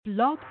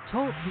Blog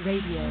Talk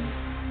Radio.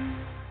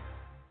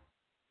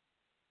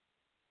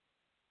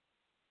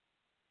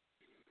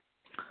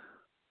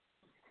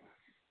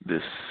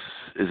 This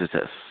is a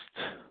test.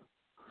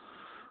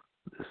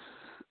 This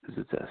is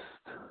a test.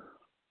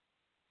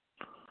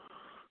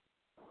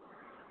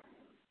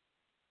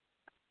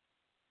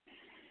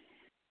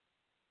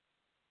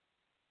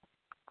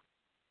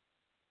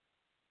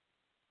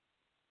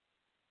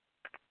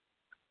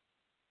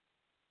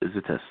 Is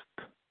a test.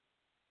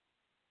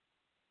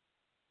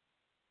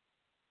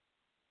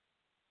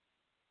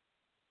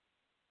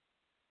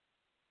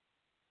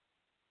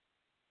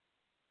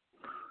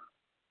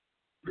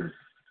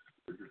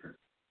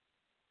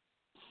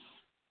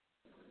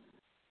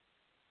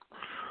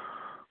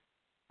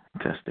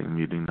 Testing,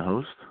 muting the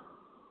host.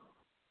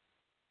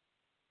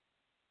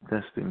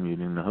 Testing,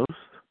 muting the host.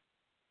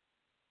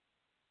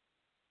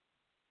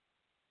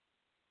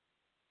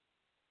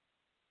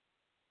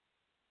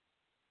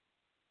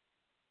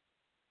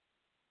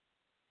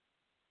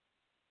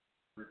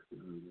 Testing,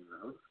 muting the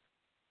host.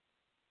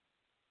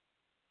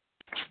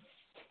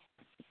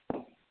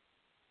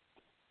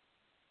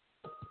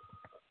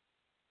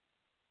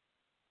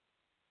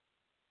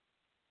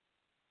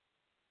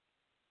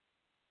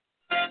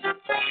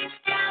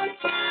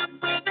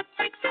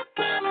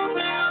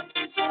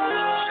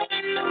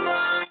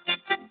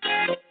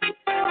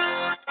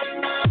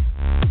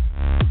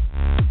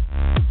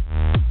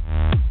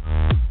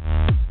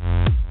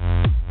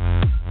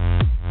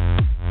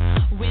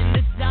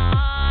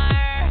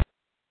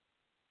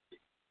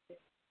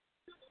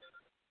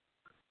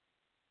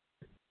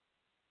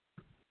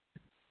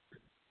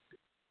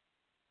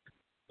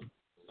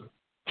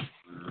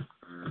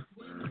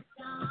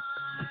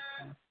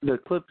 The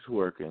clip's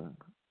working.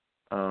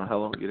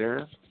 Hello, you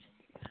there?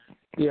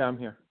 Yeah, I'm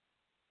here.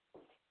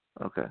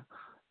 Okay.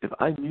 If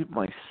I mute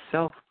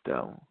myself,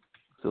 though,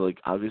 so, like,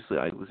 obviously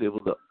I was able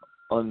to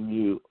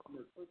unmute.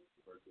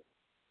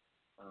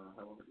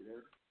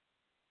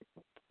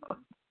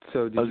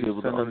 So did I was you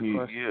able to send a unmute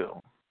request?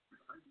 you.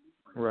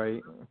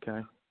 Right.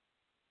 Okay.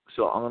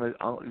 So I'm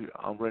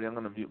ready. I'm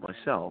gonna mute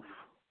myself.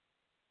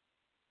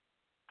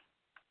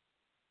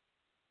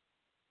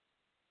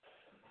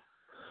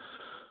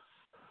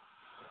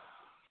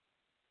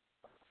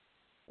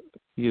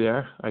 You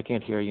there? I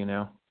can't hear you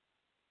now.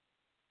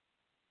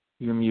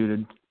 You're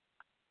muted.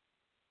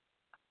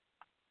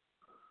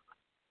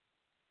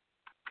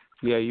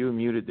 Yeah, you were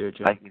muted there,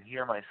 Jim. I can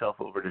hear myself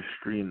over the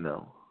stream,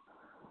 though.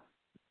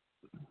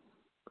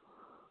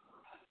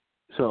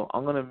 So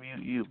I'm going to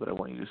mute you, but I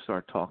want you to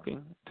start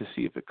talking to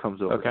see if it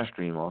comes over the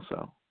stream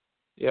also.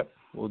 Yep,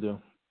 we'll do.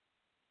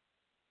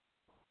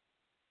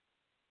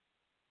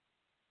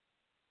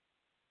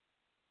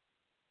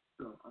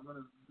 So I'm going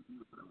to mute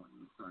you, but I want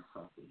you to start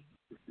talking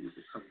to see if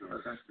it comes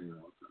over the stream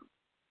also.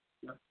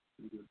 Yep,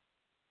 we do.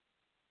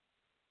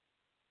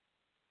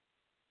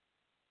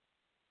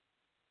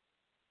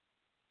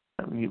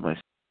 I mute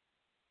myself.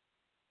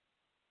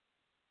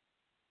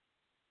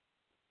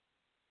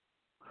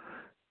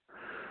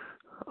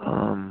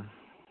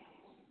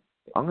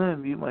 I'm going to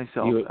mute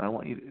myself, and I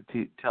want you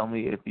to tell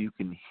me if you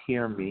can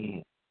hear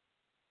me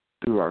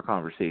through our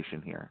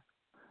conversation here,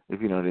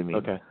 if you know what I mean.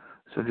 Okay.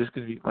 So I'm just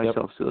going to mute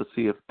myself, so let's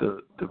see if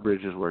the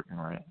bridge is working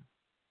right.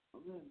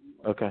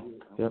 Okay.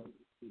 Yep.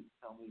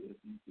 Tell me if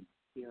you can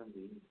hear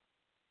me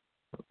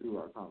through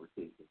our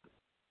conversation,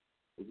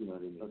 if you know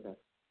what I mean. Okay.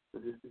 So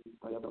just mute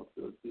myself,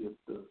 so let's see if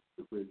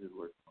the bridge is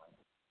working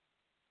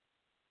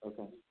right.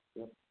 Okay.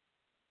 Yep.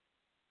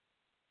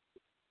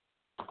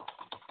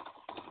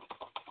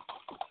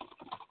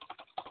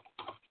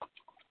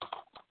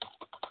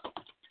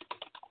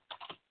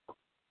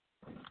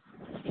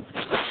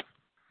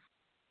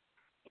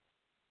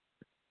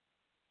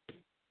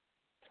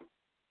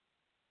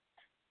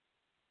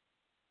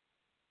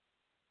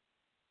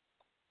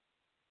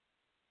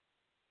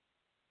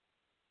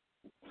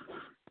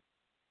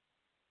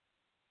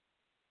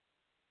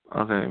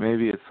 Okay,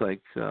 maybe it's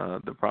like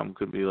the problem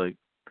could be like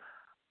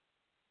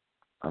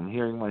I'm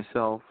hearing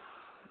myself,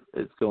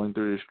 it's going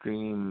through the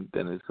stream,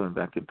 then it's going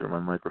back in through my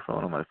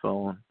microphone on my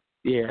phone.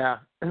 Yeah,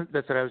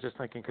 that's what I was just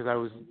thinking because I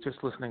was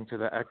just listening to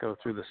the echo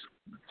through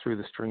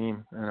the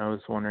stream, and I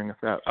was wondering if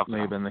that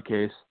may have been the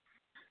case.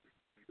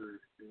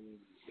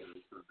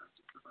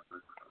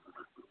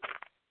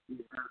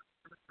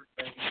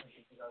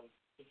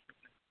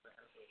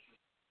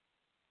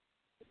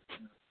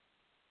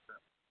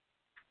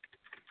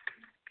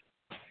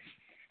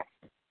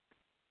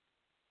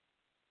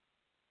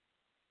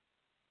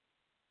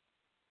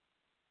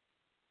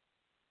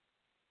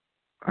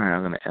 All right,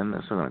 I'm going to end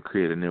this. I'm going to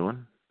create a new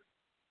one.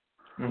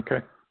 Okay.